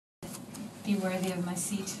be worthy of my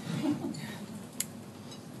seat.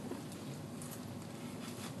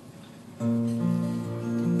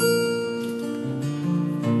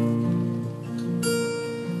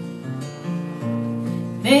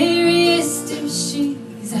 Mary Esther,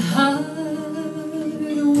 she's a hard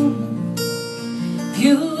woman,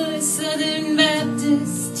 pure Southern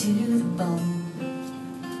Baptist to the bone.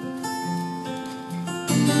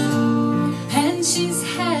 And she's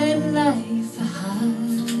had life a hard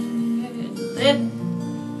living.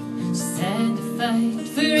 She's had to fight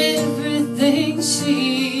for everything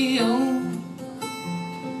she owned.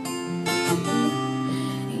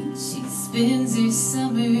 And she spends her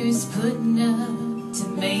summers putting up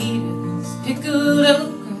tomatoes, pickled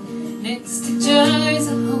okra, next to jars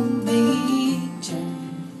of homemade jam.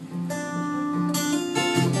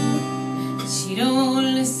 She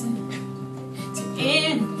don't listen to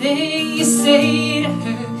anything you say to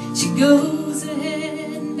her. She goes ahead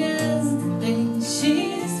and does the things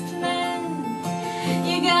she's planned.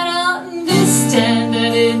 You got understand I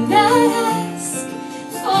did not ask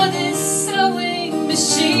for this sewing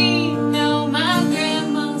machine. No, my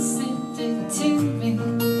grandma sent it to me.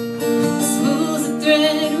 Spools of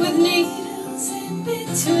thread with needles in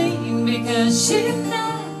between, because she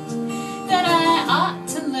thought that I ought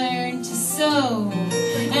to learn to sew.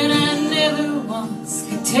 And I never once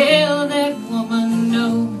could tell that woman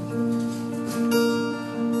no.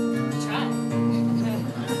 Try.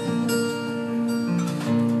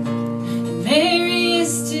 And Mary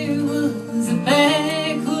Esther was a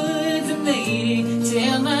backwoods lady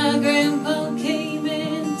till my grandpa came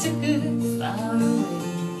and took her far away.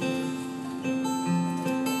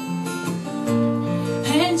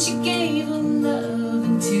 And she gave him love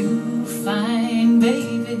and 2 fine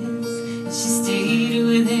babies. She stayed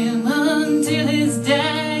with him until his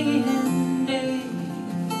dying day.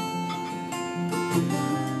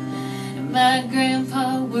 And my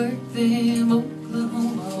grandpa worked them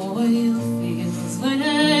Oklahoma oil fields. When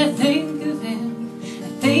I think of him, I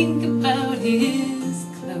think about his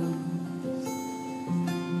clothes.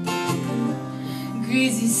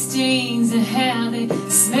 Greasy stains and how they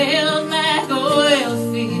smelled like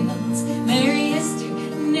oil fields. Mary Esther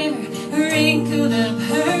never wrinkled up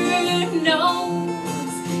her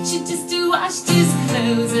nose. She just washed his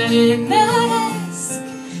clothes. I did not ask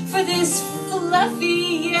for this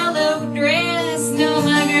fluffy yellow dress. No,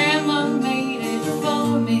 my grandma made it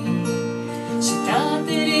for me. She thought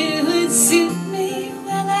that it would suit me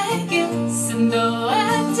well, I guess. And though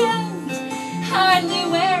I don't hardly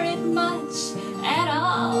wear it much at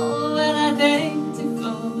all, well, I thanked her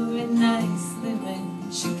for it nicely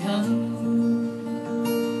when she comes.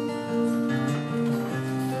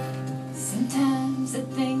 Sometimes I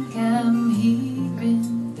think I'm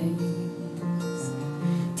hearing things,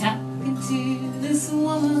 talking to this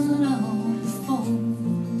woman on the phone,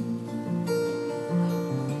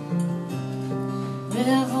 with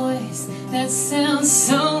a voice that sounds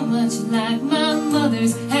so much like my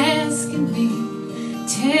mother's, asking me,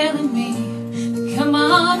 telling me to come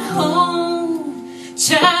on home.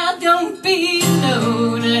 Child, don't be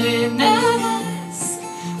alone. I did not ask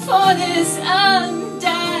for this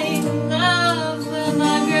undying love. Well,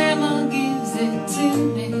 my grandma gives it to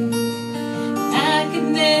me. I could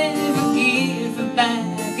never give her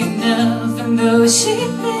back enough. And though she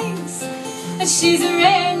thinks that she's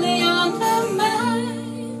rarely on my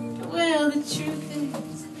mind, well, the truth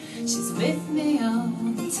is she's with me all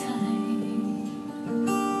the time.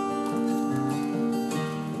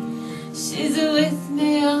 She's with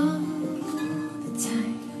me all